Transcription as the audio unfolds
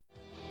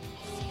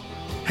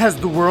Has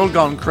the world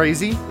gone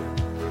crazy?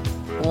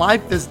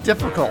 Life is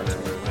difficult.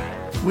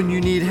 When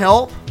you need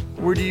help,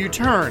 where do you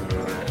turn?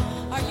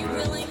 Are you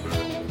willing?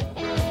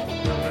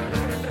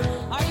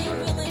 Are you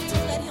willing to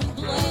let him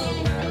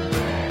blow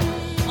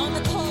on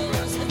the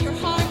coals of your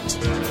heart?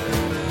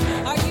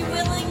 Are you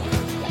willing?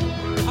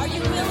 Are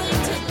you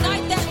willing to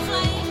ignite that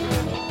flame?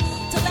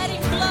 To let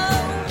him blow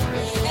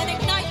and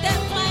ignite that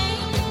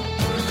flame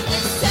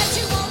and set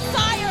you on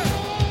fire?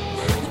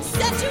 And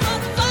set you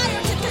on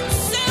fire to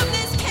consume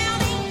this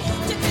county,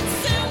 to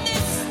consume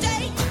this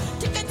state,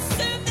 to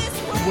consume this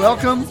world.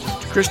 Welcome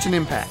to Christian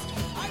Impact,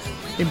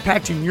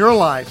 impacting your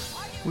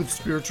life with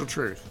spiritual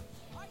truth.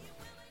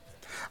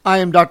 I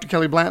am Dr.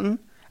 Kelly Blanton,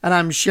 and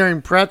I'm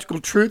sharing practical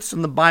truths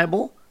in the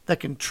Bible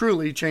that can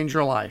truly change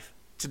your life.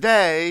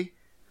 Today,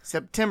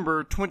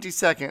 September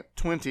 22nd,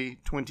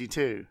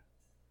 2022,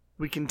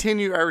 we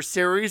continue our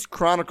series,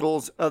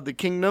 Chronicles of the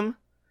Kingdom.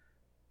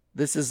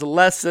 This is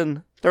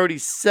lesson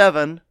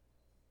 37,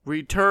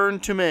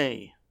 Return to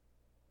Me.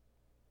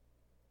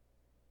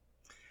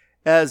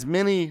 As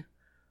many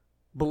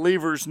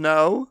believers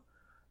know,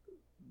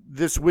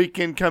 this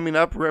weekend coming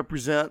up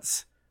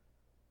represents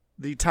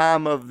the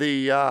time of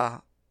the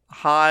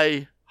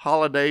high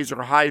holidays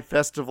or high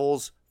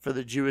festivals for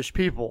the Jewish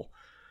people.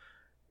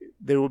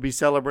 They will be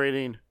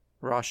celebrating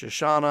Rosh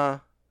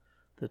Hashanah,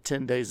 the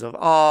 10 days of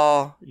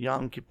awe,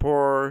 Yom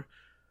Kippur,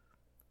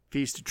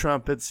 Feast of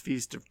Trumpets,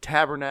 Feast of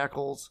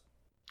Tabernacles.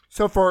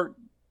 So for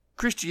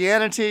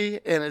Christianity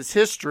and its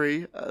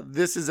history,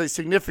 this is a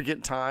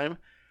significant time.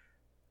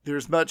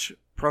 There's much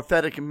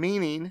prophetic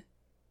meaning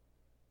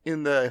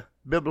in the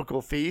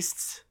biblical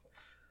feasts.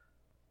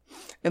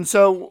 And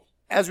so,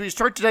 as we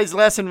start today's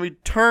lesson,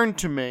 Return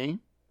to Me,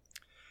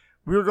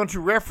 we're going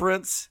to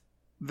reference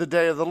the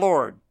day of the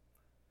Lord.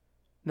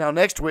 Now,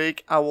 next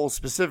week, I will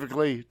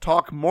specifically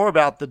talk more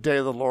about the day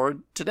of the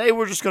Lord. Today,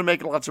 we're just going to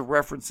make lots of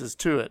references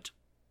to it.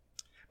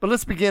 But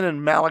let's begin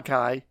in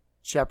Malachi,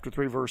 chapter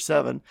 3, verse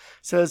 7. It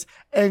says,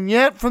 "And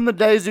yet from the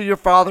days of your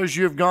fathers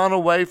you have gone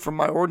away from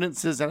my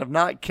ordinances and have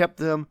not kept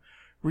them.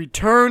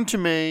 Return to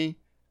me,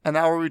 and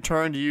I will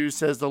return to you,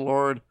 says the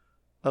Lord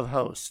of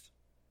hosts."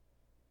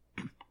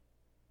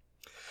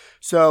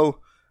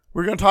 So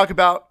we're going to talk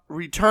about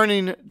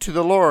returning to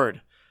the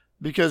Lord,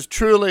 because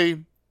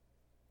truly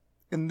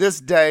in this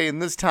day, in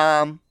this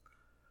time,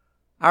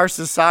 our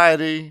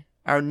society,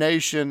 our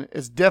nation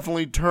is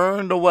definitely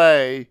turned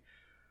away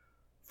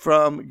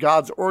from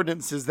God's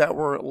ordinances that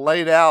were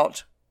laid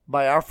out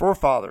by our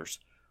forefathers.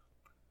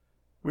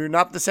 We're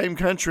not the same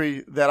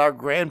country that our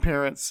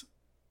grandparents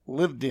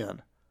lived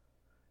in.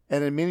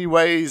 And in many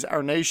ways,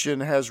 our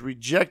nation has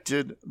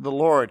rejected the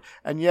Lord.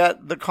 And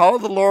yet, the call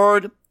of the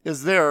Lord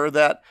is there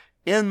that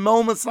in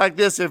moments like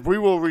this, if we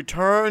will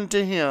return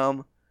to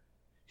Him,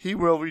 He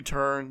will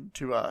return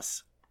to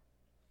us.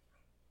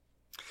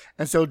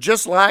 And so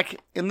just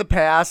like in the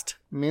past,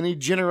 many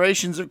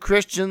generations of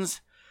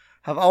Christians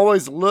have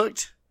always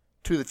looked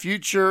to the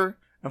future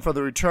and for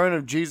the return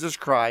of Jesus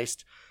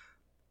Christ,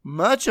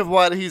 much of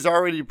what He's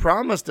already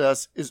promised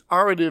us is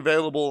already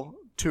available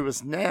to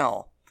us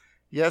now.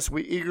 Yes,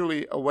 we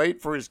eagerly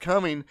await for His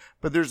coming,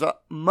 but there's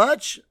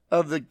much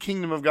of the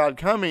kingdom of God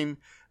coming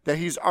that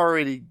He's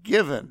already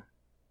given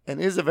and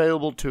is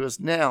available to us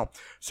now.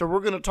 So we're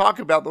going to talk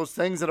about those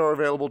things that are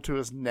available to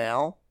us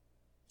now,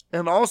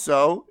 and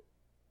also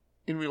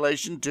in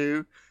relation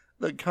to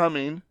the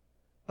coming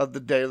of the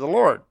day of the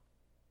Lord.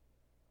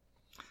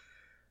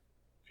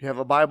 If you have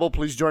a Bible,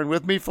 please join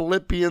with me.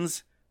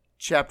 Philippians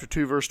chapter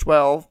 2, verse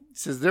 12. It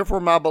says, "Therefore,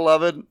 my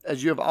beloved,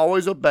 as you have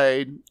always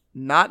obeyed,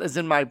 not as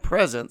in my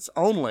presence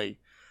only,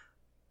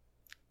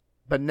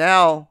 but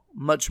now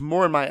much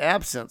more in my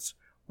absence,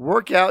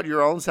 work out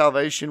your own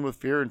salvation with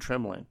fear and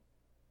trembling."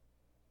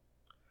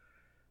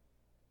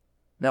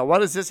 Now, what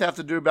does this have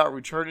to do about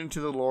returning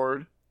to the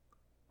Lord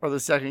or the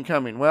second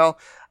coming? Well,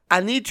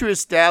 I need to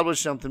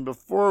establish something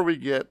before we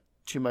get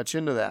too much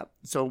into that.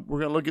 So we're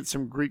going to look at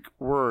some Greek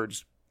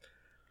words.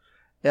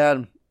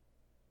 And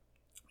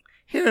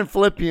here in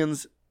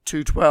Philippians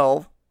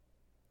 2:12,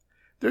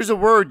 there's a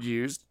word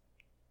used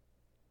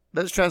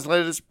that's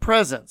translated as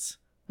presence.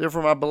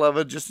 "Therefore, my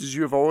beloved, just as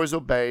you have always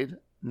obeyed,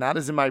 not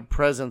as in my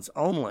presence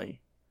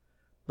only,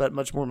 but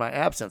much more in my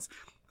absence."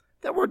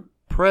 That word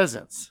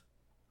presence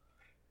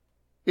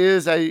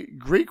is a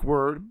Greek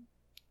word,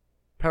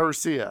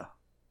 parousia.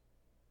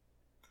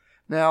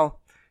 Now,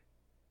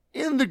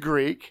 in the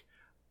Greek,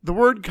 the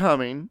word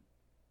coming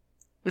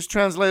is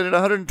translated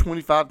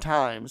 125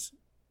 times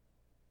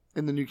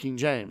in the New King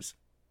James.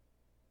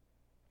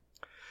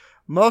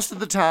 Most of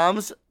the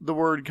times, the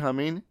word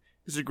coming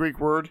is a Greek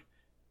word,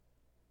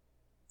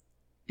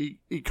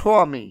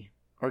 ekoami,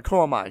 or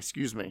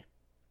ekoamai.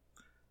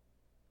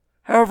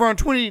 However, on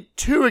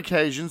 22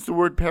 occasions, the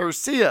word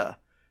parousia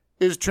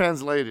is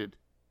translated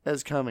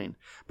as coming.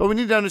 But we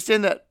need to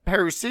understand that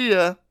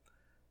parousia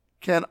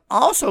can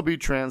also be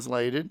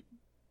translated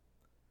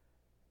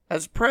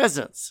as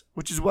presence,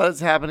 which is what is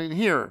happening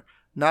here,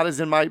 not as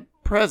in my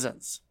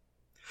presence.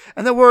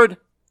 And the word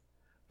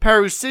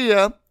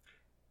parousia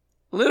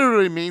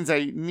literally means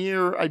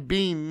a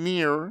being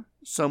near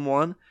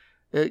someone.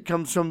 It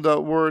comes from the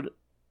word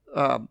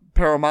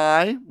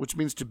paramai, which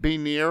means to be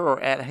near or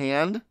at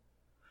hand.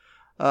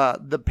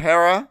 The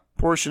para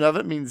portion of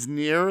it means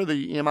near.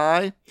 The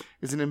mi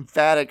is an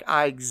emphatic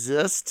I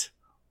exist.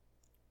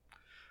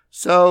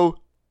 So,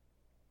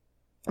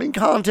 in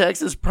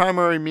context, this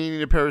primary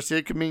meaning of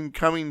parousia could mean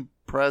coming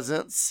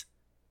presence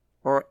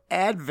or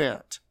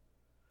advent.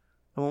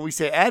 And when we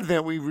say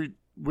advent,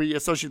 we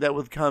associate that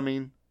with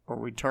coming or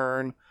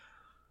return.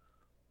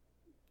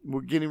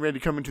 We're getting ready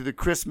to come into the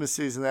Christmas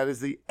season. That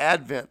is the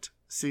Advent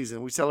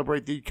season. We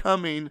celebrate the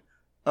coming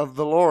of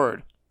the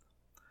Lord.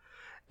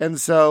 And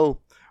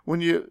so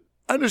when you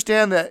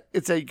understand that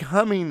it's a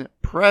coming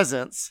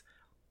presence,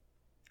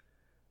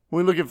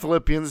 when we look at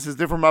Philippians, it says,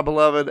 "Therefore, my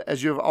beloved,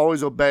 as you have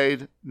always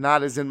obeyed,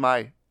 not as in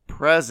my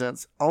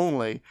presence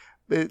only,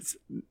 but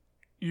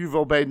you've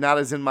obeyed not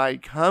as in my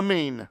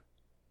coming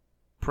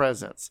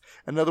presence."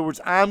 In other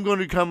words, I'm going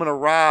to come and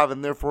arrive,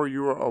 and therefore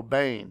you are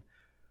obeying.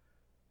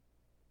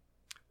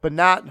 But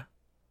not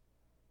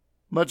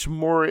much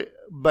more,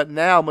 but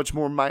now much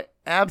more in my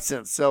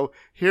absence. So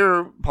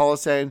here Paul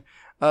is saying,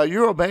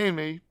 you're obeying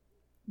me,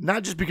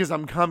 not just because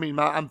I'm coming,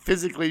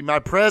 my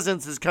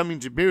presence is coming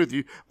to be with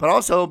you, but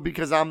also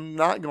because I'm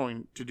not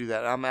going to do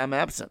that. I'm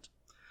absent.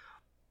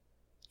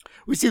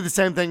 We see the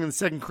same thing in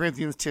 2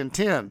 Corinthians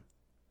 10:10.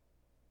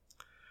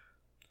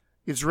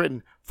 It's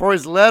written, "For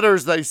his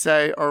letters, they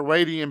say, are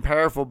weighty and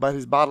powerful, but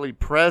his bodily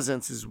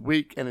presence is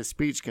weak and his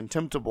speech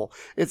contemptible."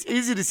 It's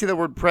easy to see the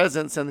word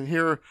presence, and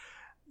here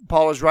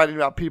Paul is writing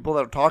about people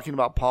that are talking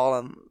about Paul,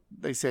 and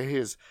they say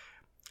his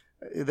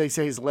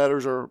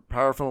letters are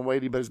powerful and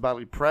weighty, but his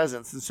bodily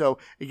presence. And so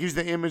it gives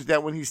the image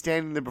that when he's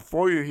standing there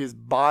before you, his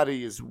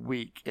body is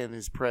weak in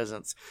his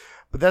presence.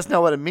 But that's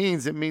not what it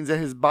means. It means that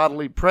his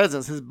bodily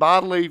presence, his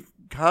bodily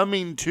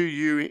coming to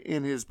you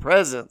in his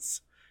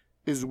presence,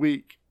 is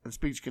weak and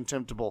speech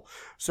contemptible.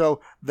 So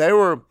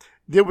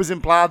it was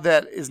implied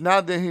that it's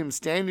not that him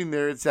standing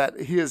there, it's that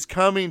his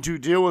coming to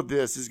deal with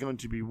this is going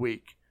to be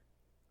weak.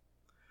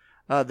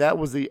 That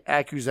was the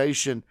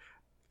accusation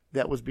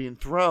that was being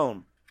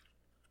thrown.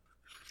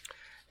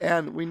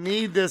 And we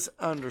need this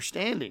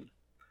understanding,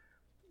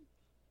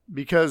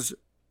 because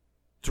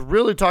to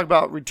really talk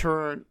about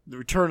the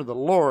return of the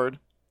Lord,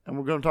 and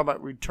we're going to talk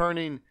about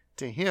returning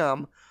to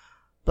him,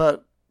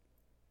 but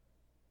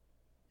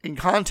in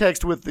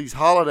context with these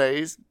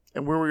holidays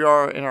and where we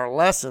are in our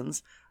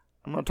lessons,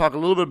 I'm going to talk a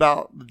little bit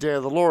about the day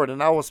of the Lord,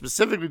 and I will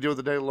specifically deal with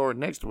the day of the Lord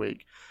next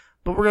week,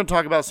 but we're going to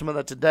talk about some of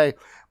that today.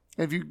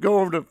 And if you go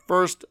over to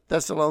 1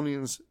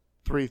 Thessalonians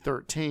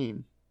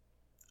 3:13,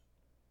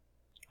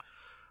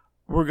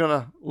 we're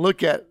going to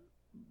look at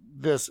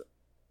this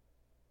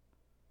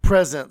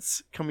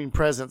coming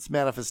presence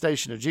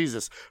manifestation of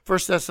Jesus.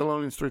 1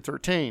 Thessalonians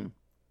 3:13.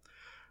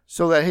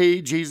 "So that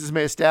he, Jesus,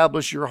 may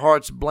establish your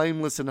hearts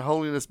blameless in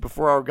holiness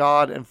before our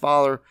God and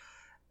Father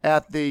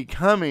at the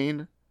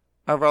coming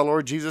of our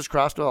Lord Jesus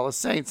Christ with all his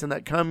saints." And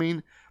that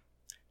coming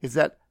is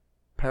that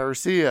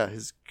parousia,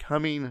 his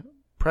coming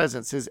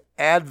presence, his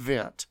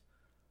advent.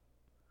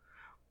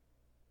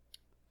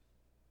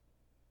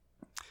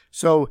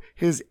 So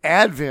his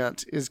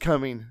advent is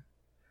coming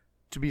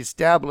to be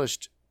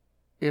established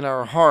in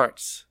our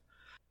hearts.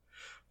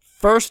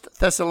 1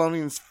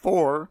 Thessalonians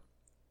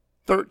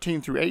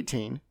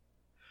 4:13-18.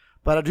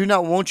 "But I do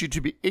not want you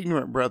to be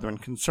ignorant, brethren,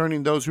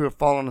 concerning those who have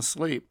fallen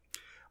asleep,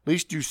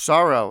 lest you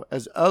sorrow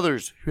as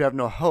others who have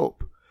no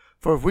hope.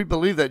 For if we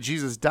believe that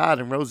Jesus died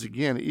and rose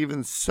again,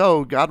 even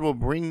so God will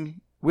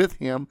bring with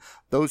him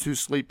those who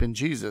sleep in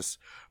Jesus.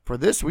 For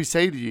this we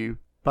say to you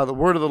by the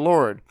word of the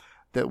Lord,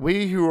 that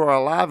we who are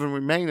alive and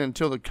remain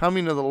until the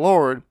coming of the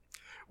Lord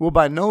will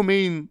by no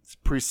means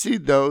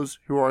precede those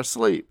who are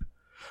asleep.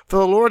 For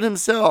the Lord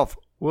himself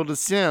will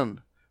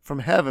descend from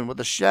heaven with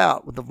a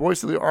shout, with the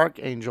voice of the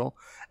archangel,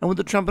 and with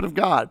the trumpet of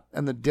God,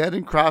 and the dead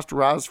in Christ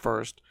rise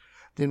first.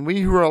 Then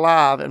we who are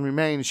alive and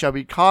remain shall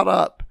be caught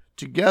up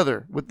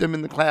together with them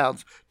in the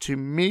clouds to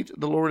meet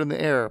the Lord in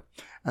the air,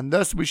 and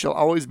thus we shall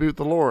always be with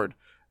the Lord.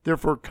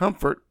 Therefore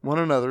comfort one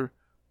another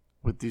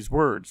with these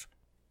words."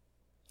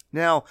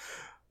 Now,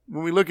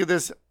 when we look at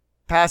this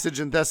passage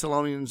in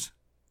Thessalonians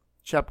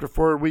chapter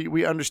 4,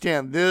 we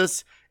understand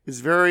this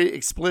is very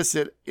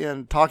explicit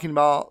in talking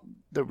about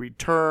the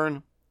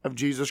return of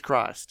Jesus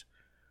Christ.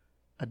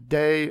 A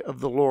day of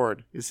the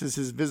Lord. This is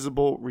his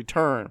visible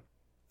return.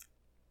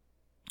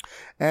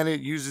 And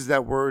it uses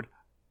that word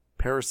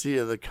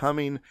parousia, the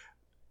coming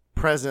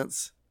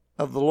presence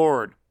of the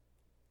Lord.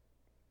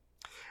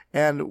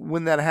 And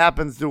when that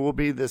happens, there will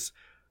be this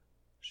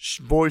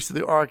voice of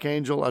the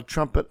archangel, a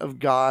trumpet of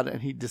God,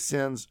 and he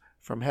descends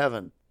from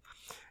heaven.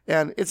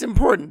 And it's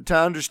important to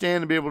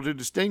understand and be able to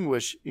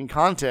distinguish in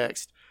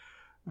context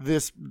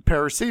this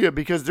parousia,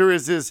 because there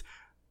is this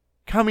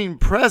coming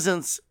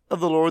presence of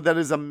the Lord that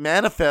is a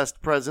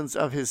manifest presence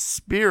of his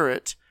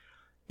Spirit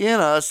in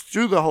us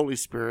through the Holy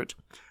Spirit.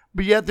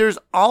 But yet there's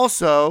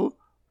also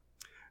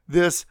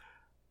this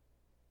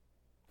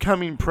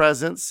coming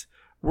presence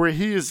where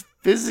he is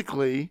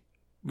physically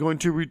going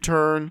to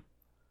return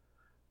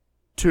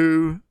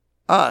to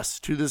us,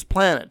 to this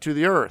planet, to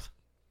the earth.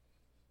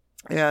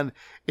 And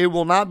it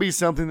will not be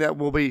something that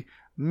will be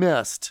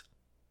missed.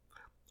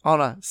 On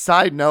a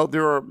side note,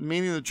 there are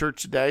many in the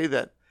church today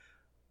that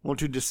want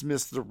to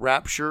dismiss the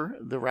rapture.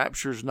 The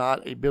rapture is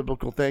not a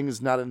biblical thing,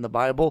 it's not in the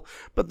Bible.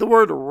 But the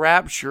word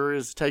rapture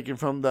is taken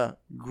from the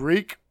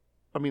Greek,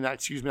 not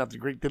the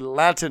Greek, the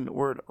Latin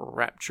word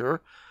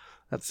rapture.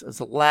 It's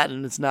a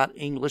Latin, it's not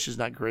English, it's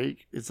not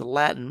Greek, it's a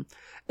Latin.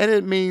 And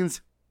it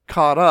means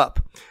caught up.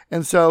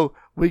 And so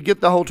we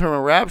get the whole term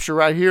of rapture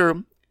right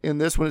here in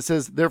this when it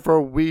says,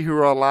 therefore we who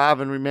are alive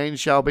and remain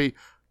shall be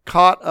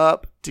caught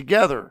up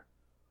together.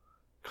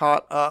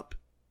 Caught up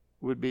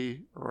would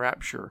be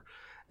rapture.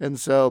 And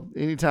so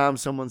anytime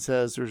someone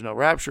says there's no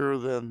rapture,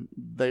 then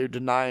they're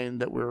denying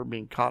that we're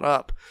being caught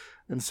up.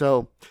 And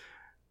so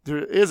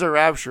there is a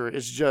rapture.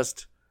 It's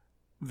just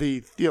the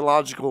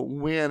theological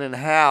when and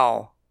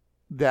how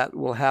that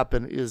will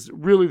happen is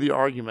really the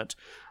argument.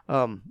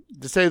 To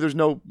say there's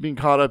no being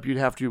caught up, you'd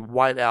have to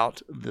white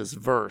out this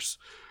verse.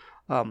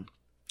 But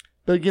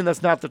again,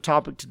 that's not the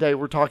topic today.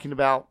 We're talking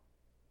about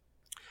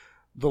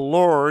the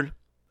Lord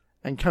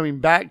and coming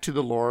back to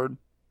the Lord.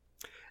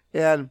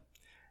 And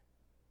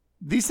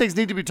these things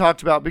need to be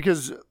talked about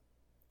because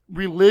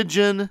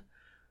religion,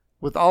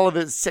 with all of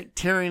its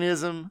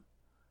sectarianism,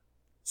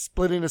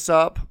 splitting us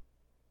up,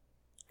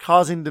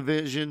 causing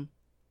division,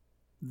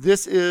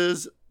 this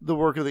is the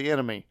work of the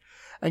enemy.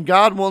 And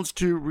God wants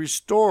to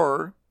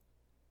restore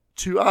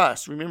to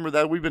us. Remember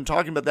that we've been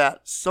talking about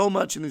that so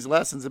much in these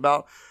lessons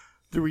about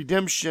the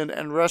redemption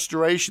and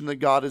restoration that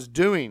God is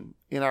doing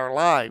in our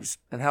lives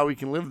and how we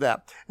can live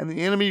that. And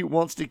the enemy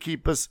wants to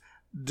keep us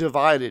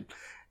divided.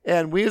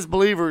 And we as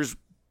believers,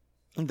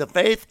 the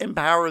faith and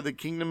power of the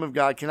kingdom of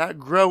God cannot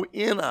grow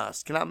in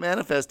us, cannot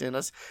manifest in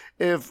us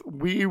if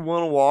we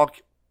want to walk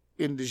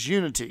in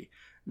disunity.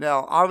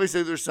 Now,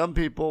 obviously, there's some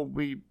people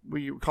we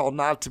call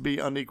not to be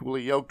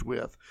unequally yoked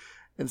with.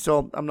 And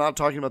so I'm not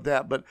talking about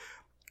that, but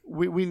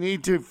we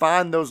need to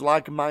find those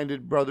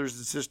like-minded brothers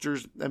and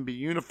sisters and be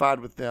unified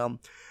with them.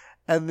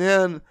 And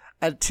then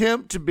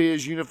attempt to be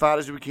as unified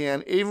as we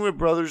can, even with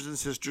brothers and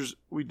sisters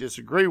we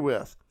disagree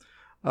with.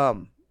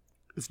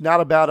 It's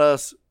not about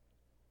us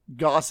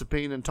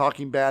gossiping and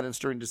talking bad and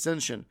stirring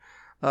dissension.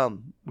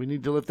 We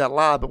need to live that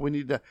lie, but we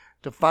need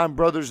to find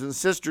brothers and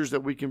sisters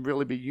that we can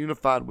really be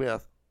unified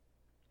with.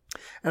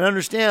 And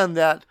understand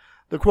that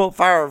the, quote,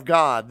 fire of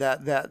God,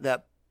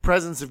 that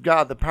presence of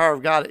God, the power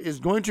of God is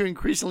going to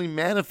increasingly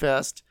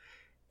manifest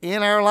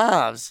in our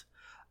lives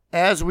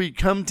as we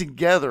come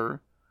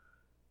together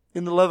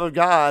in the love of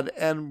God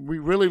and we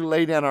really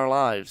lay down our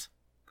lives.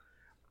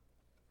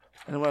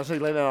 And when I say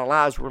lay down our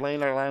lives, we're laying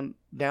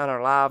down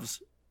our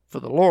lives for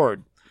the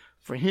Lord,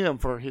 for Him,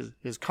 for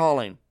His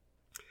calling.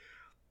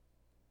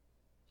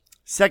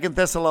 2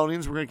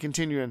 Thessalonians, we're going to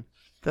continue in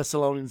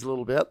Thessalonians a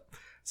little bit.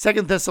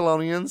 2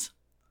 Thessalonians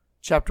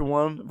chapter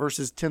 1,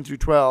 verses 10 through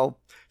 12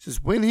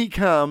 says, when He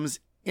comes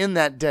in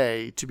that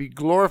day to be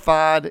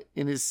glorified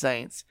in His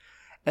saints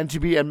and to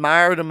be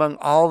admired among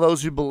all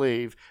those who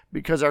believe,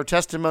 because our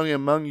testimony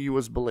among you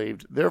was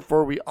believed.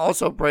 Therefore, we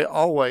also pray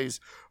always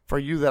for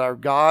you that our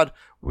God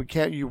would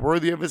count you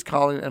worthy of His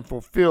calling and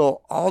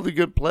fulfill all the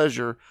good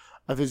pleasure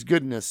of His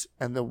goodness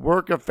and the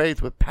work of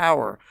faith with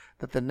power,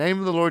 that the name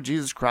of the Lord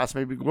Jesus Christ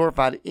may be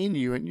glorified in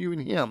you and you in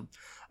Him,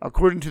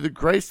 according to the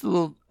grace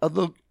of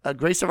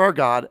our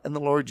God and the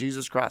Lord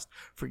Jesus Christ.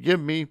 Forgive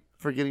me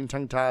for getting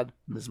tongue-tied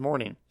this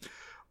morning.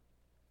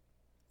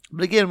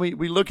 But again,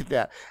 we look at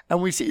that,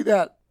 and we see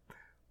that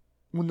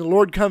when the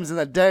Lord comes in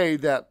that day,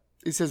 that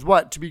He says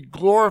what? To be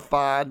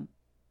glorified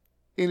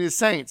in His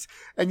saints.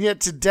 And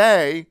yet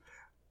today,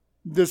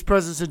 this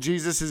presence of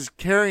Jesus is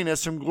carrying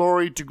us from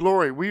glory to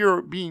glory. We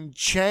are being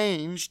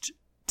changed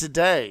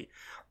today.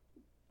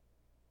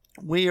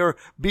 We are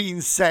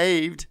being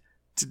saved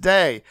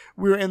today.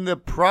 We're in the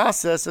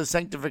process of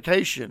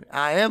sanctification.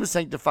 I am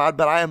sanctified,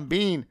 but I am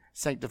being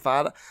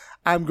sanctified.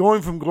 I'm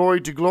going from glory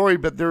to glory,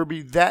 but there will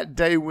be that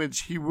day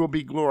which He will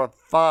be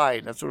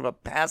glorified. That's sort of a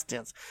past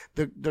tense.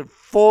 The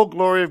full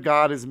glory of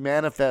God is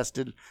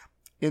manifested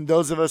in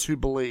those of us who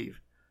believe.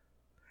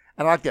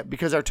 And I like that,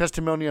 because our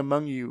testimony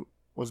among you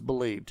was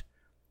believed.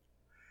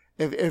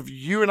 If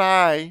you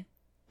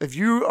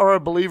are a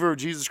believer of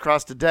Jesus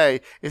Christ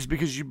today, it's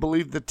because you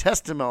believe the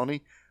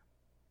testimony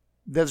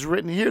that's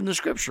written here in the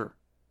Scripture.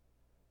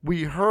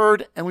 We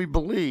heard and we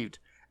believed.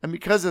 And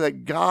because of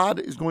that, God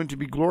is going to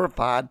be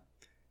glorified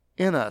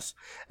in us.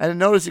 And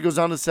notice it goes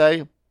on to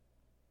say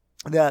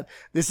that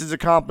this is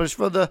accomplished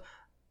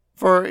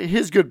for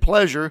His good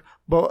pleasure,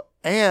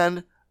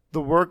 and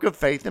the work of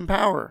faith and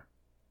power.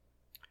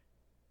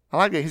 I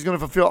like that. He's going to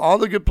fulfill all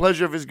the good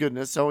pleasure of His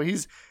goodness. So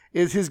His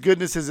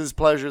goodness is His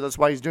pleasure. That's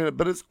why He's doing it.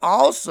 But it's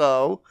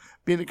also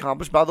being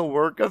accomplished by the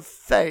work of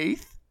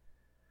faith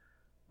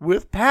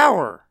with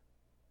power,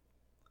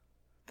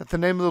 that the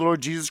name of the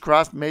Lord Jesus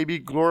Christ may be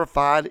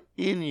glorified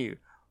in you.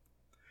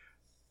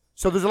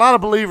 So there's a lot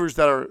of believers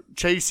that are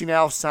chasing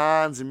out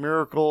signs and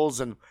miracles,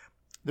 and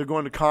they're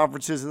going to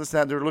conferences and this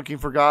and that. They're looking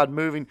for God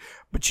moving.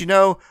 But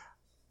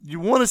you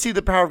want to see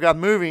the power of God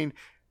moving,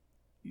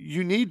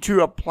 you need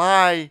to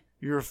apply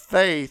your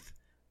faith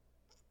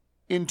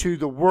into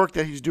the work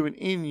that he's doing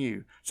in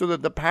you so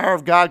that the power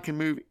of God can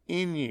move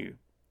in you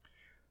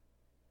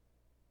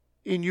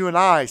and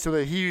I, so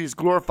that he is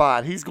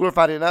glorified. He's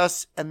glorified in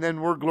us, and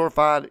then we're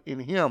glorified in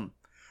him,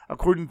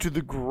 according to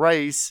the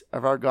grace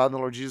of our God and the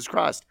Lord Jesus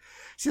Christ.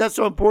 See, that's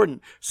so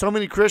important. So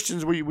many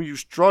Christians, we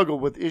struggle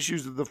with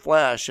issues of the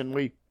flesh, and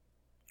we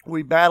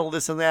battle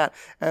this and that.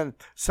 And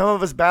some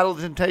of us battle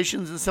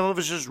temptations, and some of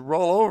us just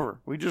roll over.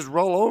 We just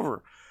roll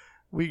over.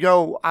 We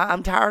go,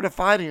 I'm tired of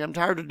fighting. I'm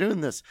tired of doing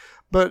this.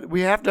 But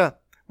we have to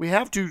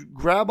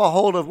grab a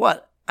hold of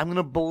what? I'm going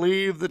to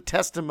believe the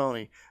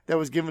testimony that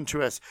was given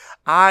to us.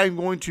 I'm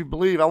going to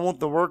believe. I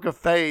want the work of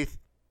faith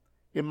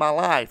in my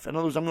life. In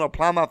other words, I'm going to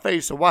apply my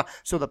faith. So why?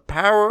 So the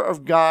power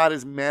of God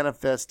is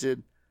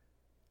manifested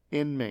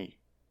in me.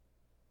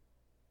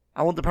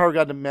 I want the power of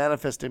God to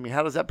manifest in me.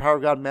 How does that power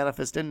of God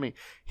manifest in me?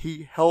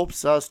 He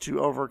helps us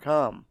to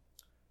overcome.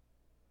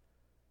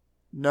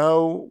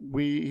 No,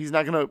 he's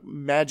not going to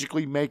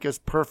magically make us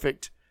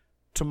perfect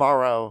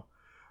tomorrow,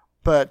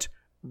 but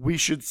we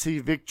should see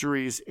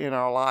victories in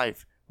our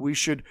life. We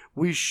should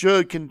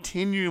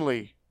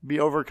continually be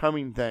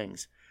overcoming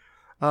things.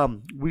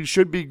 We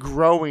should be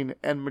growing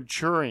and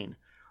maturing.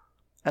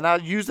 And I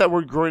use that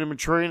word growing and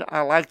maturing.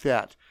 I like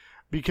that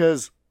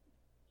because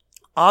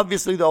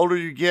obviously the older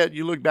you get,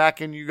 you look back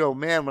and you go,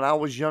 man, when I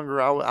was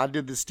younger, I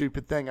did this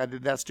stupid thing. I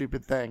did that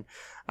stupid thing.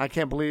 I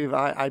can't believe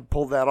I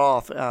pulled that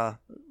off.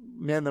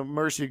 Man, the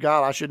mercy of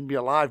God, I shouldn't be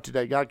alive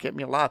today. God kept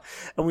me alive.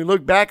 And we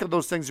look back at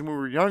those things when we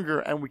were younger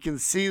and we can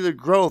see the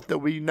growth that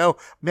we know,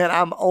 man,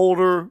 I'm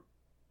older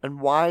and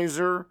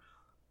wiser.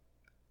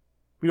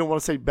 We don't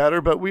want to say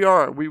better, but we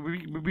are. We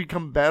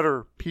become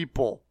better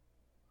people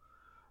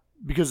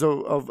because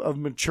of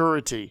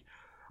maturity.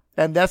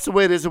 And that's the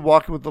way it is in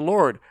walking with the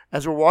Lord.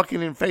 As we're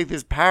walking in faith,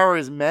 his power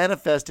is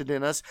manifested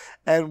in us.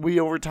 And we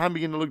over time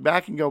begin to look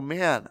back and go,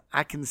 man,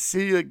 I can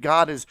see that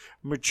God has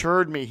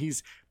matured me.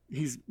 He's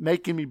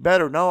making me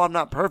better. No, I'm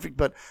not perfect,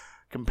 but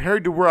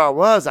compared to where I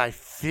was, I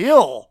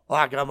feel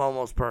like I'm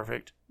almost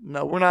perfect.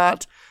 No, we're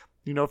not.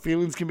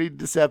 Feelings can be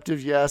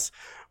deceptive, yes.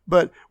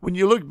 But when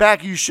you look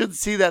back, you should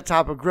see that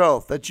type of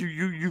growth, that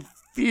you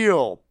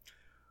feel,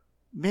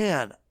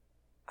 man,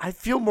 I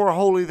feel more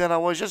holy than I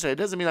was yesterday. It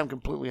doesn't mean I'm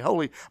completely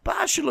holy, but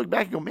I should look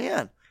back and go,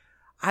 man,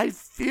 I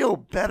feel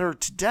better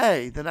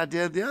today than I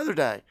did the other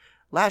day,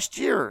 last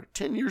year,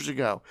 10 years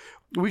ago.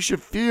 We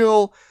should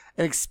feel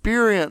and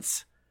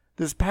experience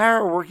this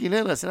power working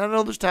in us. And I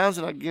know there's times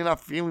when, again, our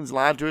feelings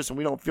lie to us and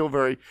we don't feel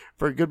very,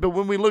 very good. But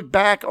when we look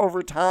back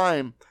over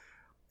time,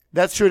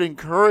 that should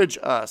encourage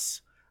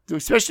us,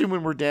 especially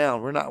when we're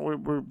down.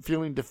 We're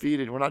feeling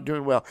defeated. We're not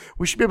doing well.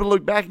 We should be able to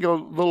look back and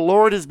go, the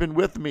Lord has been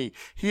with me.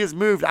 He has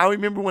moved. I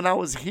remember when I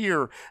was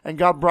here and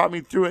God brought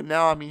me through it.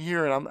 Now I'm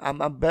here and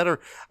I'm better.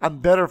 I'm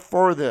better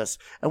for this.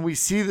 And we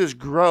see this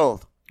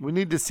growth. We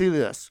need to see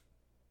this.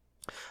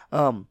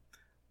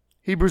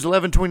 Hebrews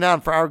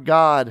 11:29, for our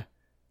God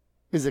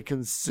is a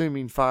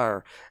consuming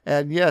fire.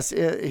 And yes,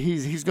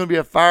 he's going to be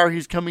a fire.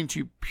 He's coming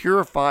to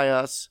purify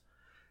us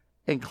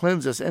and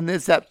cleanse us. And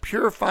it's that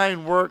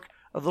purifying work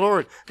of the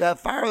Lord. That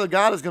fire of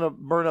God is going to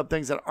burn up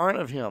things that aren't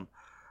of him.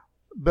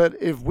 But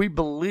if we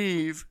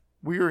believe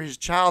we are his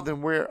child,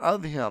 then we're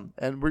of him.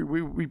 And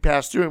we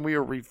pass through and we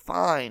are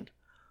refined.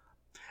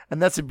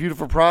 And that's a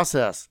beautiful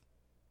process.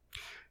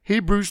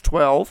 Hebrews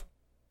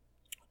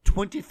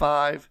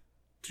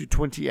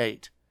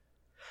 12:25-28.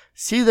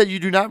 See that you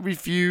do not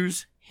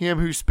refuse him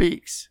who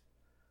speaks.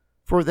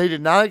 For they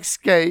did not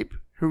escape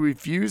who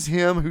refused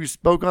him who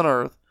spoke on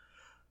earth.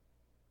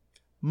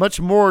 Much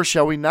more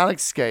shall we not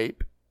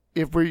escape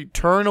if we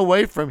turn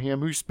away from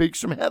him who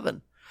speaks from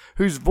heaven,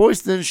 whose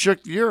voice then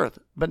shook the earth.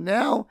 But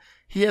now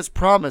he has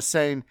promised,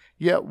 saying,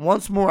 yet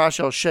once more I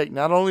shall shake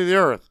not only the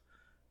earth,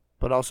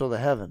 but also the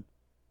heaven.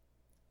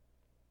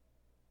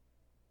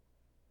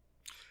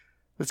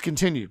 Let's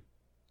continue.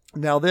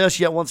 Now this,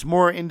 yet once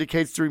more,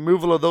 indicates the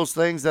removal of those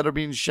things that are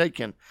being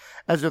shaken,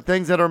 as the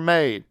things that are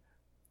made,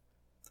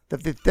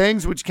 that the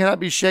things which cannot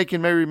be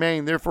shaken may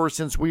remain. Therefore,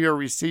 since we are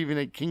receiving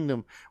a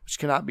kingdom which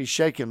cannot be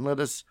shaken, let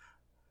us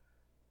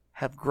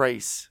have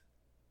grace,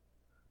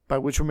 by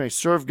which we may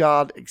serve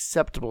God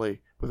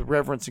acceptably with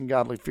reverence and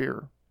godly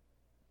fear.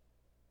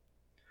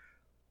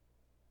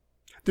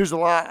 There's a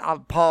lot. I'll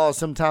pause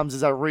sometimes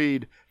as I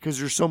read because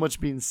there's so much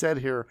being said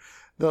here.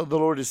 The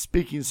Lord is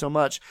speaking so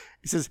much.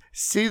 He says,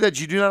 see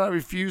that you do not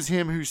refuse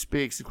him who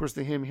speaks. Of course,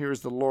 the him here is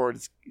the Lord.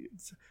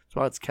 That's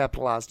why it's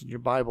capitalized in your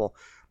Bible.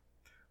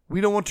 We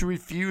don't want to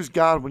refuse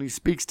God when he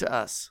speaks to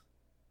us.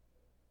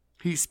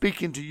 He's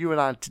speaking to you and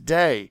I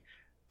today,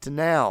 to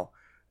now.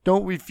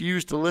 Don't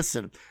refuse to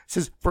listen. It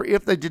says, for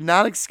if they did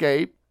not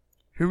escape,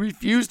 who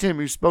refused him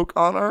who spoke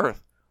on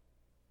earth?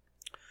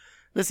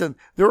 Listen,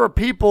 there are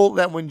people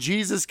that when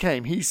Jesus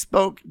came,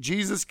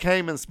 Jesus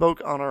came and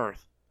spoke on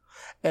earth.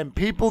 And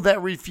people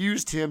that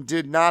refused him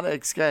did not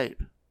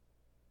escape.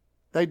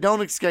 They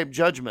don't escape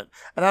judgment.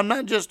 And I'm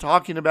not just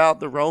talking about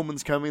the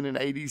Romans coming in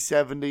AD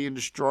 70 and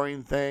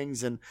destroying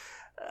things. And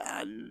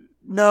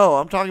No,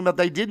 I'm talking about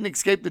they didn't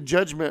escape the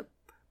judgment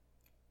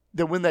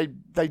that when they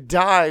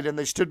died and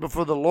they stood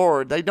before the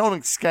Lord, they don't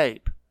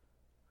escape.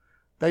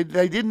 They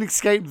didn't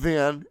escape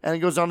then. And it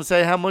goes on to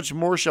say, how much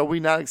more shall we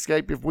not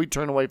escape if we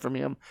turn away from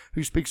him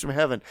who speaks from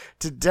heaven?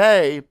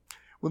 Today,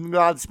 when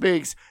God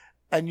speaks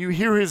and you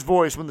hear his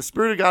voice, when the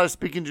Spirit of God is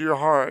speaking to your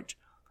heart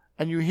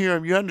and you hear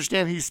him, you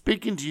understand he's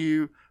speaking to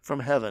you from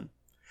heaven.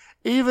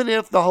 Even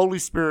if the Holy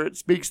Spirit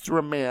speaks through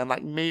a man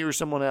like me or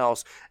someone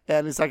else,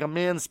 and it's like a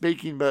man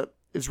speaking, but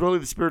it's really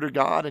the Spirit of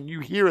God, and you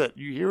hear it,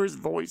 you hear his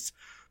voice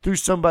through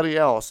somebody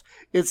else,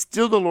 it's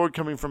still the Lord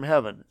coming from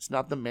heaven. It's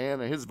not the man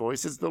and his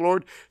voice, it's the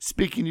Lord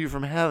speaking to you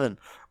from heaven.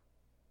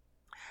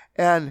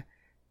 And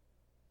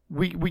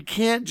we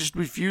can't just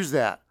refuse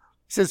that.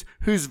 It says,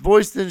 whose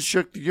voice then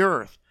shook the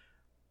earth.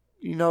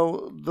 You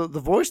know, the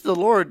voice of the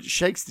Lord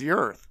shakes the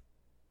earth.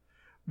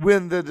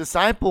 When the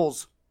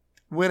disciples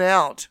went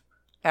out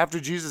after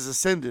Jesus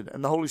ascended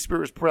and the Holy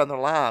Spirit was poured out in their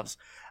lives,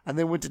 and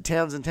they went to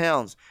towns and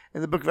towns.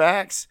 In the book of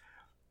Acts,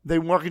 they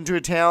walked into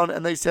a town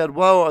and they said,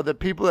 whoa, are the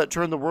people that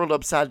turned the world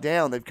upside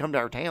down? They've come to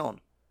our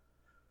town.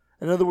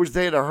 In other words,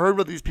 they had heard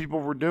what these people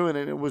were doing,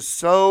 and it was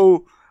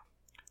so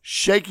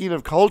shaking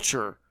of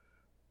culture.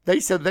 They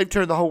said they've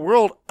turned the whole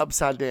world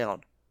upside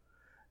down.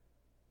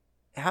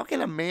 How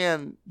can a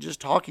man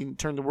just talking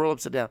turn the world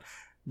upside down?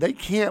 They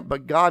can't,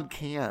 but God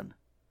can.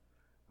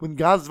 When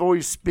God's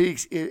voice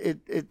speaks,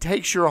 it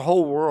takes your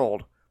whole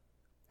world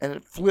and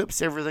it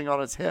flips everything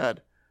on its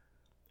head.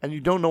 And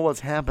you don't know what's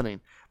happening.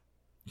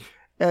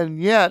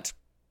 And yet,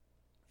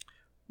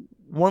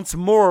 once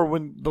more,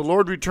 when the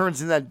Lord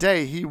returns in that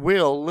day, he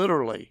will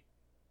literally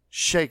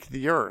shake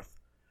the earth.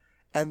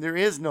 And there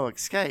is no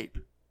escape.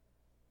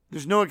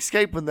 There's no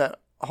escape when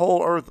that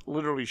whole earth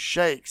literally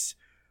shakes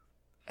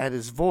at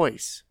his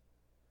voice.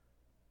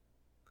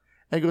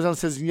 And it goes on and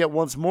says, and yet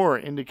once more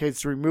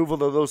indicates the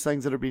removal of those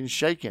things that are being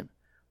shaken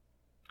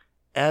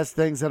as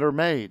things that are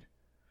made.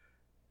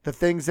 The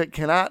things that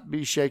cannot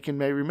be shaken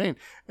may remain.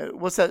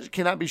 What's that?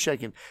 Cannot be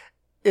shaken.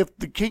 If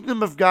the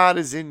kingdom of God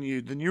is in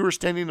you, then you are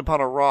standing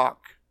upon a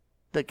rock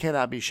that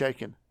cannot be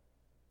shaken.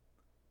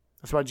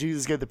 That's why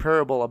Jesus gave the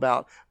parable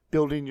about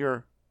building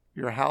your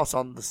house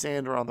on the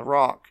sand or on the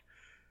rock.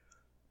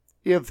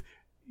 If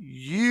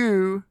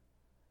you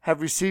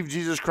have received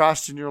Jesus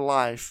Christ in your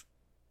life,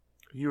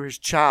 you're his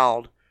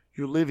child,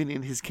 you're living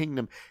in his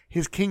kingdom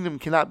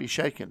cannot be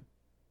shaken.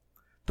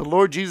 The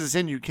Lord Jesus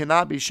in you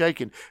cannot be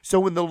shaken. So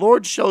when the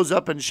Lord shows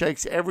up and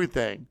shakes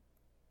everything,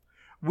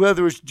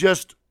 whether it's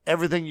just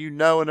everything you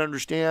know and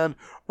understand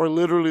or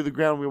literally the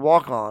ground we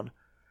walk on,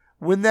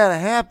 when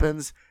that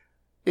happens,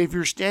 if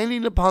you're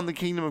standing upon the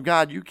kingdom of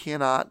God, you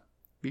cannot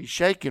be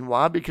shaken.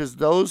 Why? Because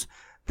those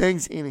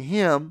things in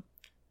him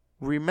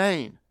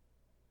remain.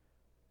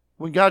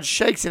 When God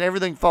shakes and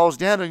everything falls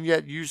down, and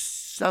yet you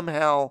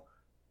somehow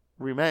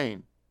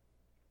remain.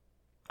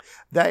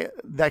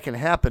 That can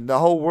happen. The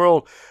whole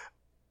world,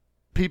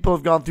 people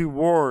have gone through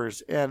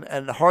wars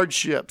and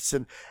hardships,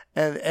 and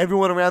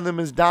everyone around them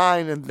is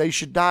dying, and they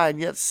should die, and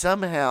yet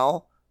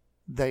somehow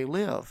they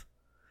live.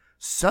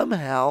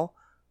 Somehow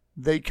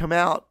they come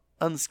out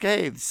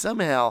unscathed.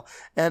 Somehow.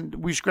 And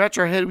we scratch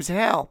our head, we say,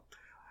 how?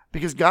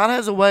 Because God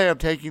has a way of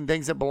taking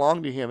things that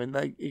belong to him,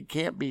 and it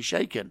can't be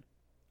shaken.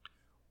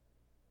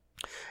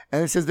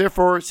 And it says,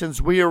 therefore,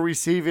 since we are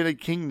receiving a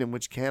kingdom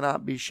which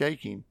cannot be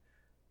shaken,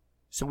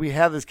 so we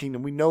have this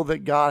kingdom, we know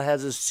that God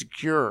has us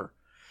secure.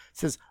 It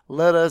says,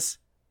 let us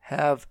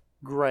have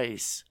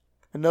grace.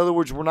 In other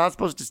words, we're not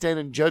supposed to stand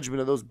in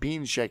judgment of those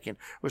being shaken.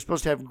 We're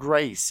supposed to have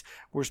grace.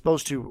 We're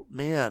supposed to,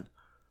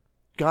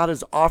 God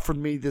has offered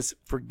me this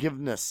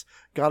forgiveness.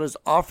 God has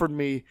offered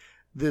me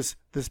this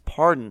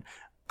pardon.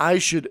 I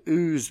should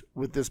ooze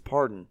with this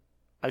pardon.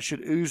 I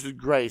should ooze with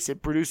grace.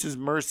 It produces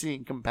mercy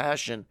and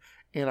compassion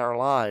in our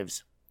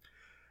lives.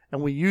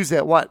 And we use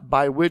that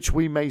by which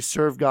we may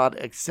serve God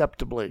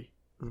acceptably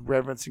with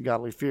reverence and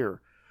godly fear.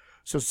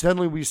 So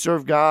suddenly we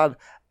serve God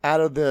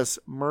out of this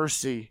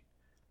mercy,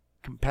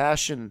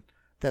 compassion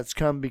that's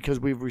come because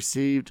we've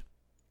received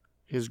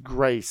his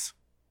grace.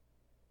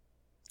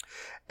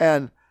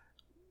 And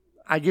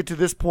I get to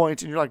this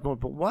point and you're like,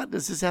 but what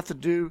does this have to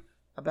do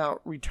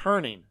about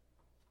returning?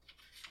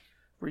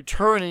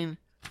 Returning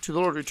to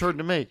the Lord, return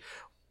to me.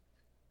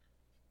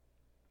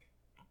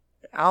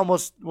 I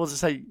almost want to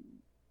say,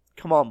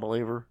 come on,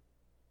 believer.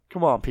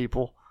 Come on,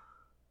 people.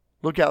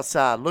 Look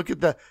outside. Look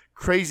at the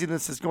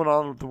craziness that's going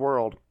on with the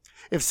world.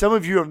 If some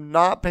of you are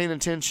not paying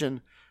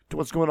attention to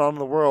what's going on in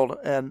the world,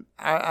 and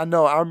I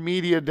know our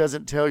media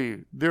doesn't tell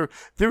you, there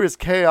is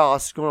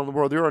chaos going on in the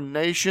world. There are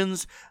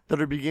nations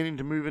that are beginning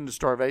to move into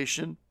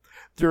starvation.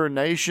 There are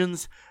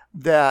nations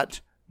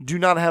that do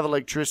not have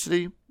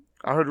electricity.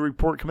 I heard a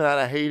report coming out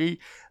of Haiti.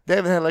 They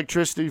haven't had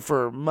electricity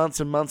for months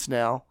and months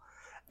now.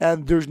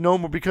 And there's no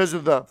more, because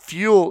of the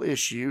fuel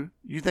issue.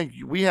 You think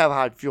we have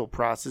high fuel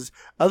prices.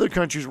 Other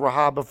countries were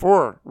high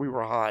before we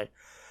were high.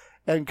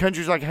 And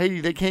countries like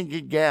Haiti, they can't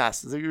get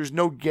gas. There's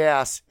no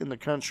gas in the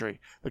country.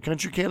 The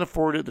country can't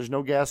afford it. There's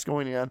no gas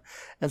going in.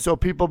 And so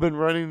people have been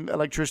running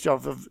electricity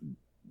off of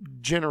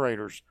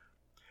generators.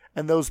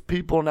 And those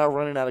people are now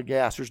running out of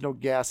gas. There's no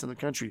gas in the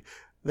country.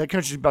 That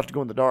country's about to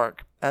go in the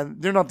dark.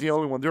 And they're not the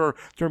only one. There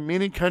are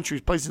many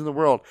countries, places in the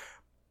world.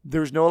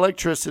 There's no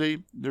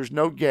electricity. There's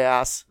no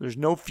gas. There's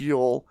no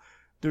fuel.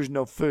 There's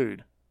no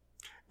food.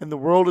 And the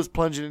world is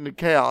plunging into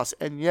chaos.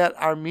 And yet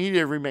our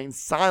media remains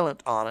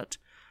silent on it.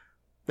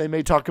 They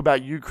may talk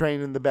about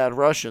Ukraine and the bad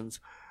Russians.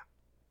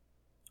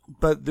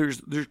 But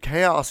there's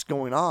chaos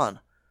going on.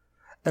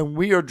 And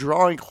we are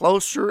drawing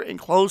closer and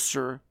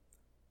closer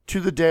to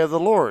the day of the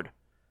Lord.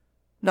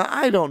 Now,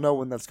 I don't know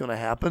when that's going to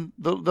happen.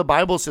 The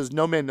Bible says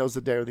no man knows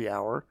the day or the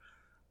hour.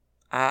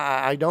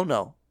 I don't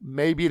know.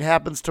 Maybe it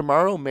happens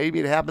tomorrow. Maybe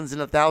it happens in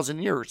 1,000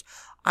 years.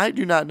 I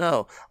do not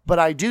know. But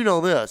I do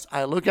know this.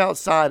 I look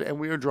outside and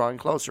we are drawing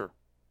closer.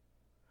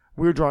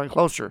 We're drawing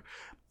closer.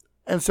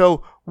 And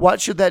so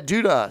what should that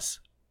do to us?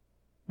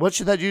 What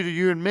should that do to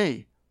you and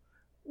me?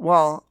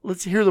 Well,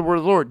 let's hear the word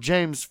of the Lord.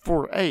 James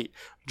 4:8.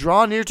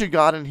 Draw near to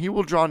God and he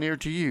will draw near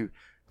to you.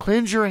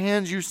 Cleanse your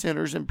hands, you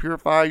sinners, and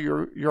purify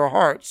your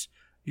hearts,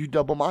 you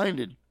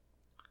double-minded.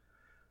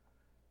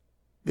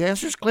 The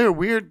answer is clear.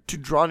 We are to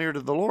draw near to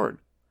the Lord.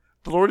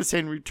 The Lord is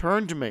saying,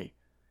 return to me.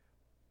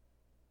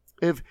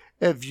 If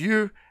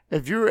you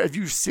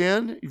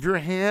sin, if your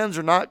hands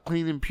are not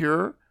clean and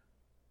pure,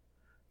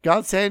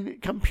 God's saying,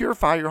 come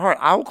purify your heart.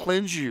 I will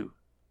cleanse you.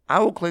 I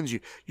will cleanse you.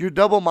 You're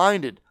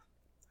double-minded.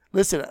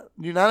 Listen,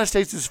 the United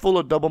States is full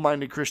of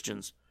double-minded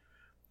Christians.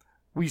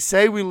 We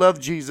say we love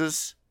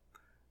Jesus,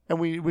 and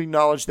we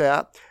acknowledge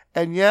that,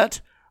 and yet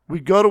we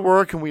go to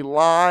work and we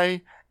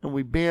lie and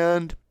we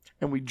bend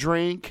and we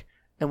drink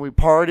and we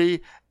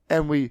party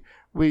and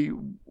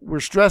we're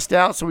stressed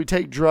out, so we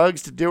take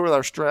drugs to deal with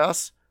our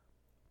stress.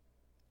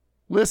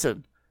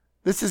 Listen,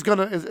 this is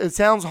it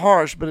sounds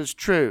harsh, but it's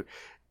true.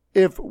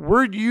 If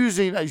we're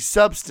using a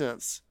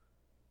substance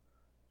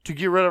to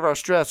get rid of our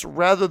stress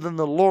rather than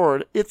the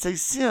Lord, it's a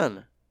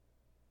sin.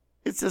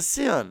 It's a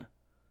sin.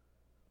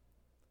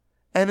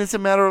 And it's a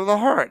matter of the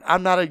heart.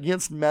 I'm not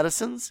against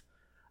medicines.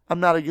 I'm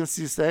not against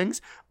these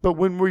things. But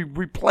when we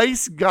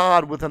replace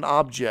God with an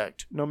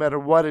object, no matter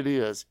what it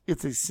is,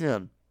 it's a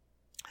sin.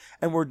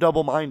 And we're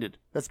double-minded.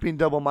 That's being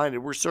double-minded.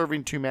 We're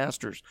serving two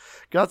masters.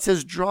 God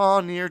says, draw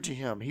near to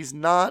him. He's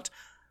not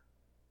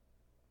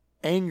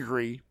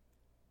angry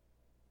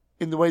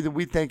in the way that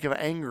we think of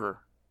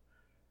anger.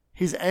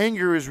 His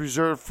anger is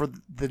reserved for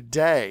the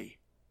day.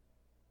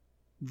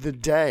 The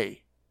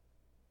day.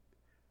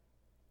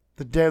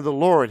 The day of the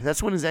Lord.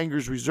 That's when his anger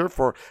is reserved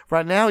for.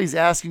 Right now, he's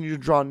asking you to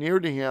draw near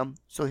to him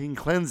so he can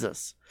cleanse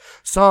us.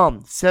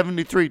 Psalm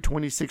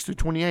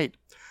 73:26-28.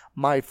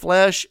 My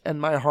flesh and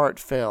my heart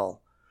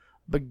fail,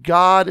 but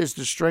God is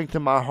the strength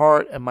of my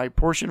heart and my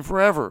portion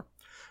forever.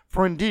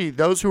 For indeed,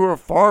 those who are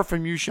far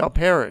from you shall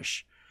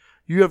perish.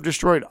 You have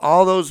destroyed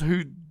all those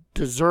who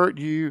desert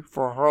you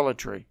for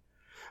harlotry.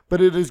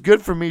 But it is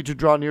good for me to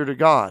draw near to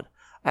God.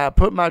 I have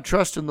put my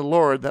trust in the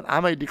Lord that I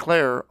may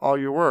declare all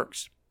your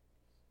works.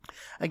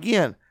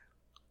 Again,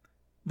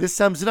 this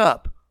sums it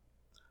up.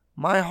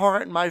 My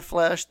heart and my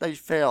flesh, they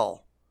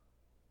fail.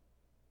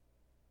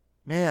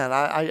 Man,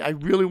 I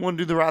really want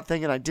to do the right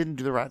thing and I didn't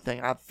do the right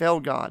thing. I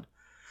failed God.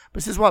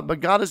 But says what?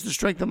 But God is the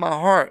strength of my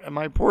heart and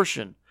my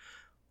portion.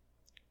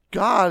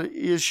 God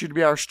should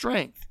be our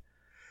strength.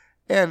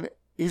 And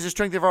he's the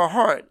strength of our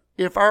heart.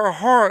 If our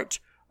heart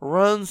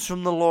runs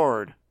from the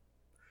Lord,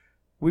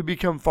 we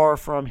become far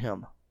from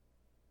him.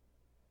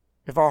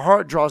 If our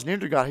heart draws near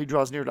to God, he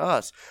draws near to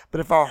us. But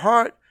if our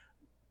heart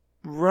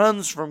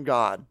runs from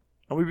God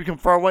and we become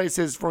far away, it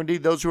says, for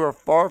indeed those who are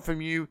far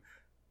from you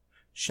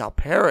shall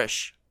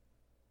perish.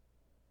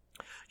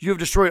 You have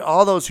destroyed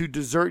all those who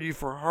desert you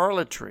for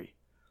harlotry.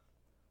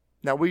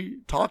 Now, we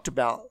talked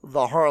about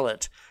the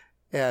harlot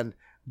and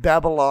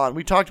Babylon.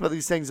 We talked about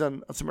these things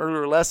on some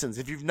earlier lessons.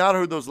 If you've not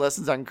heard those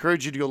lessons, I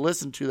encourage you to go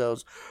listen to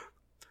those.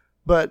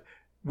 But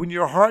when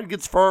your heart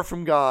gets far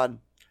from God,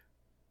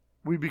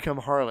 we become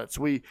harlots.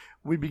 We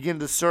begin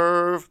to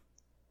serve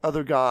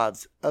other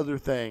gods, other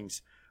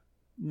things.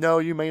 No,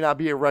 you may not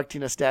be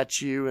erecting a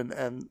statue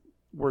and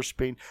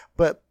worshiping,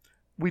 but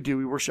we do.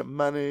 We worship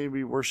money.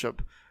 We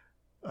worship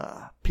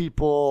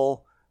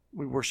people.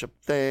 We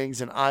worship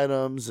things and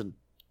items, and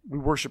we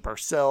worship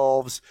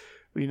ourselves.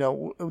 You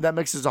know, that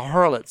makes us a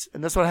harlots.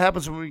 And that's what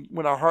happens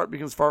when our heart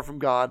becomes far from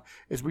God,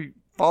 is we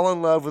fall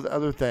in love with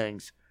other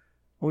things.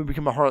 When we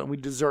become a harlot and we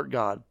desert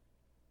God.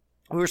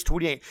 Verse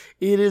 28,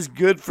 it is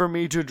good for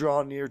me to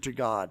draw near to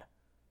God.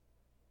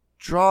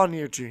 Draw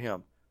near to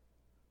him.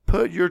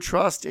 Put your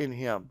trust in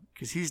him,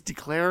 because he's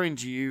declaring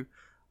to you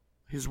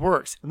his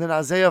works. And then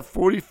Isaiah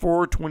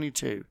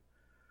 44:22.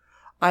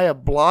 I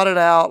have blotted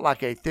out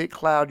like a thick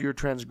cloud your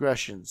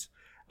transgressions,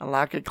 and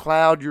like a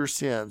cloud your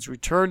sins.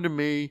 Return to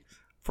me,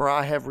 for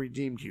I have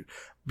redeemed you.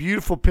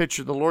 Beautiful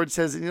picture. The Lord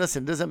says,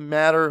 listen, it doesn't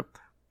matter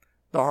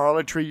the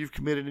harlotry you've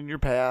committed in your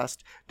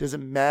past. It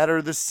doesn't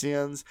matter the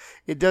sins.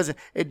 It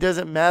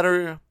doesn't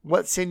matter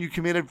what sin you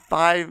committed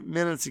 5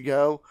 minutes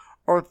ago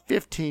or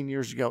 15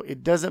 years ago.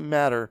 It doesn't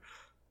matter.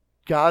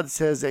 God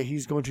says that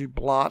he's going to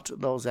blot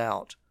those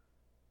out.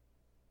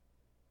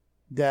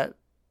 That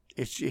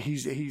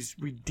He's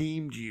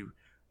redeemed you.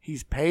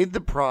 He's paid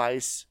the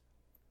price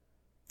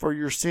for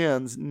your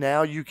sins.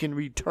 Now you can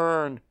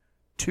return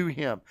to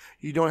him.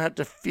 You don't have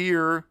to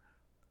fear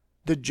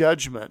the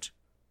judgment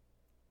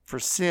for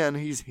sin.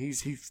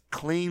 He's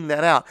cleaned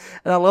that out.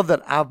 And I love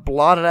that. I've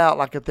blotted out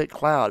like a thick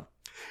cloud.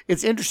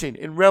 It's interesting.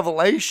 In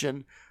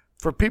Revelation,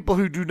 for people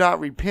who do not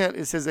repent,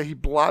 it says that he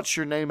blots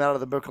your name out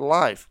of the book of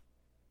life.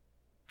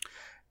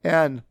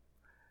 And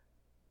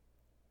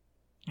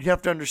you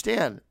have to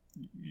understand,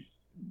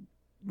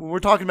 when we're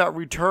talking about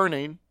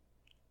returning,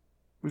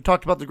 we've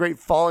talked about the great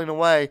falling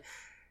away.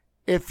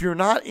 If you're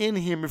not in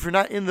him, if you're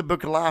not in the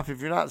book of life, if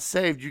you're not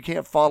saved, you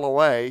can't fall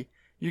away.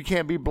 You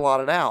can't be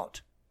blotted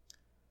out.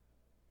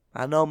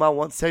 I know my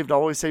once saved,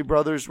 always saved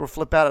brothers will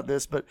flip out at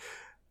this, but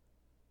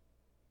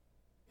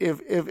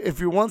if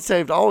you're once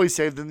saved, always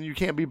saved, then you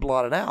can't be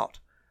blotted out.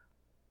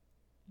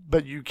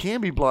 But you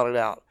can be blotted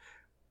out.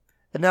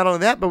 And not only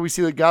that, but we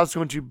see that God's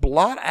going to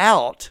blot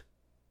out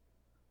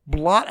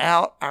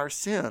our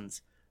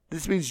sins.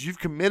 This means you've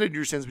committed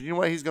your sins, but you know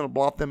what? He's going to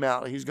blot them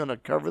out. He's going to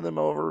cover them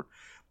over.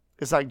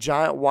 It's like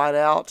giant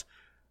whiteout.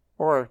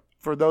 Or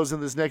for those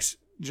in this next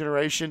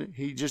generation,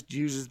 he just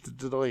uses the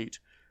delete.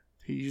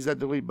 He uses that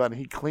delete button.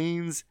 He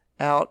cleans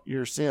out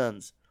your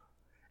sins.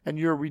 And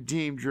you're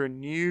redeemed. You're a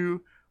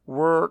new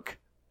work,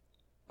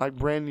 like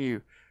brand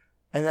new.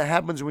 And that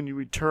happens when you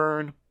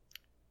return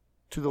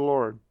to the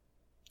Lord.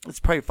 Let's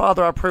pray.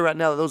 Father, I pray right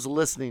now that those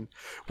listening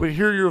would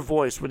hear your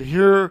voice, would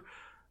hear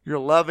your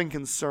loving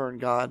concern,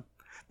 God.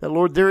 That,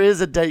 Lord, there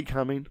is a day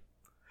coming.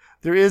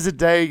 There is a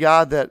day,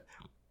 God, that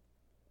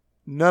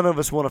none of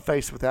us want to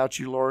face without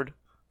you, Lord.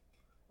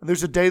 And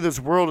there's a day this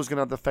world is going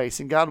to have to face.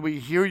 And, God, we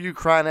hear you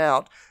crying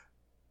out,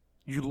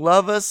 you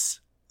love us.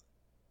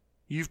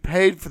 You've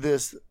paid for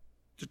this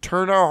to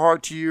turn our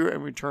heart to you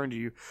and return to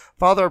you.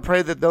 Father, I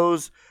pray that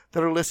those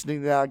that are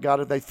listening now, God,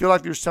 if they feel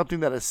like there's something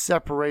that has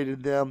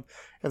separated them,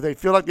 if they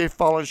feel like they've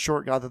fallen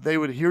short, God, that they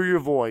would hear your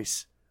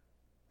voice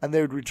and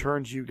they would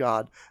return to you,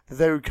 God. That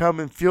they would come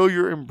and feel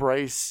your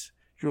embrace,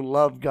 your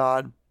love,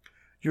 God,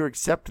 your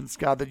acceptance,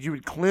 God. That you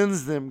would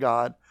cleanse them,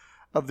 God,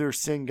 of their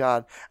sin,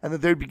 God. And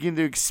that they would begin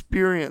to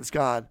experience,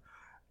 God,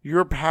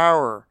 your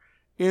power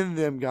in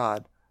them,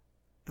 God.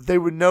 That they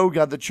would know,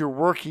 God, that you're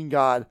working,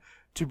 God,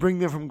 to bring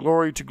them from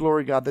glory to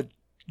glory, God. That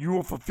you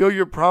will fulfill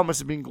your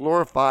promise of being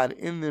glorified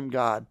in them,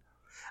 God.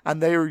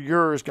 And they are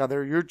yours, God.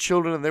 They're your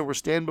children, and they will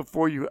stand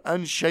before you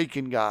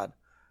unshaken, God.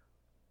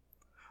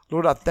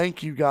 Lord, I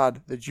thank you,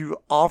 God, that you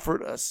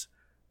offered us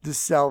this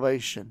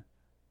salvation.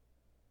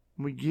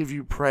 We give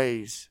you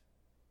praise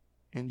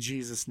in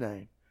Jesus'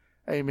 name.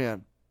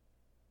 Amen.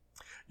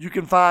 You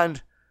can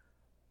find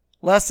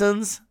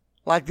lessons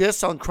like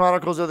this on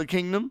Chronicles of the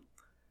Kingdom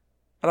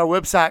at our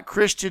website,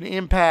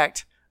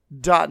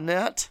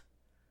 ChristianImpact.net.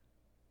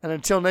 And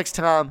until next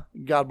time,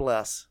 God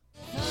bless.